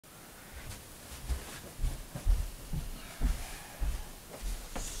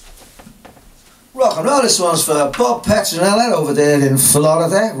Rock and roll, this one's for Bob Petronella over there in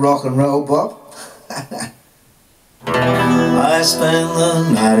Florida. Rock and roll, Bob. I spend the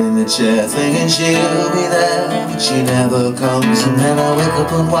night in the chair thinking she'll be there, but she never comes. And then I wake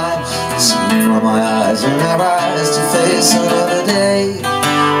up and wipe the sleep from my eyes, and I rise to face another day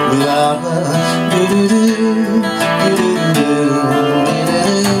without her.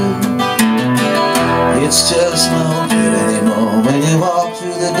 It's just no good anymore when you walk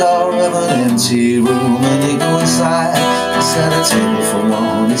through the door of an empty room and you go inside and set a table for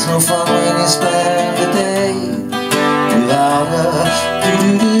one. It's no fun when you spend the day without her.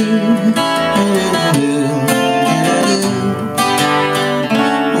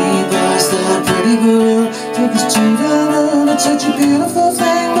 We burst the pretty balloon, took us to the moon. It's such a beautiful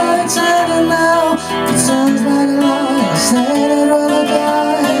thing, but it's ended now. It sounds like a lie. I said I'd rather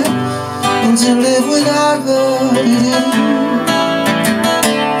die than to live without her.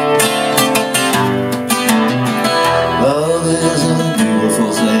 Love is a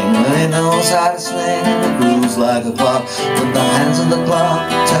beautiful thing when it knows how to swing and it grooves like a clock. But the hands of the clock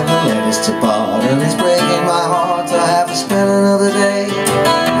tell the letters to part, and it's breaking my heart to have to spend another day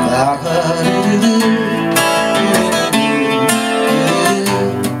without her.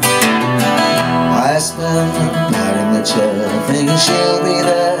 I spend the night in the chair thinking she'll be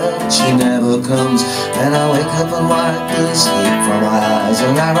there, but she never comes. And I wake up and wipe the sleep from my eyes,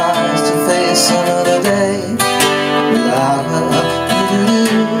 and I rise to face another day without her.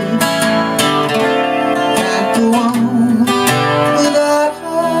 Can't go on without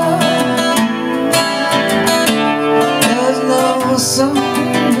her. There's no sun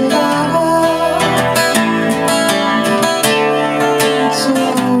without her. It's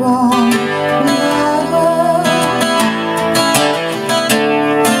all wrong without her.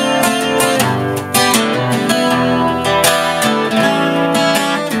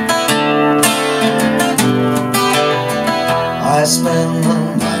 I spend the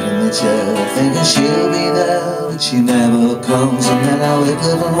night in the chair thinking she'll be there, but she never comes. And then I wake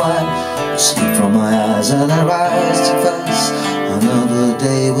up and wipe the sleep from my eyes, and I rise to face another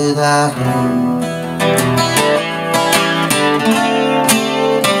day without her.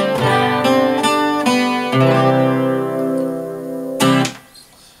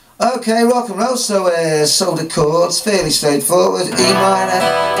 Okay, rock and roll, so the chords, fairly straightforward. E minor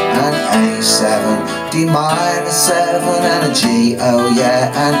and A7, D minor 7 and a G, oh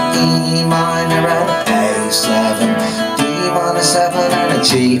yeah, and E minor and A7, D minor 7 and a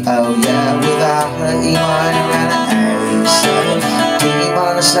G, oh yeah, without her. E minor and an A7, D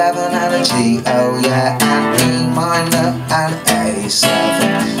minor 7 and a G, oh yeah, and E minor and A7,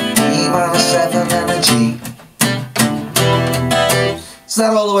 D minor 7 and a G. It's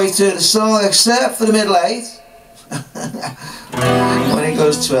that all the way through the song except for the middle 8 when it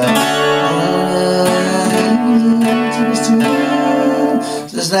goes to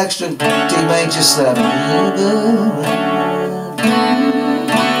so there's an extra D major 7,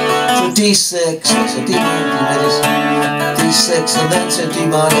 so D6, so D major, D6 and then to D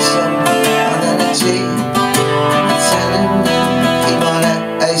minor 7 and then a G, E minor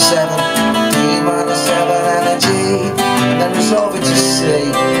A7, D minor 7 and a G, and then resolve it to C,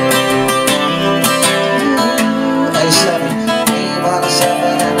 A7, E minor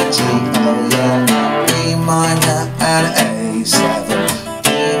 7 and a G, oh yeah, E minor and A7,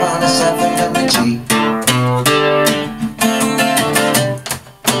 E minor 7 and a G, E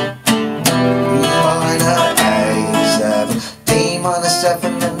minor A7, D minor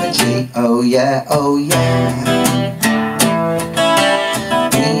 7 and a G, oh yeah, oh yeah,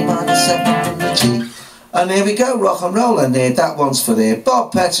 E minor 7 and a G. And there we go, rock and roll, and that one's for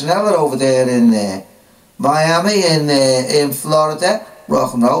Bob Petronella over there in Miami, in Florida.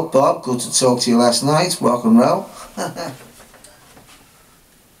 Rock and roll, Bob, good to talk to you last night, rock and roll.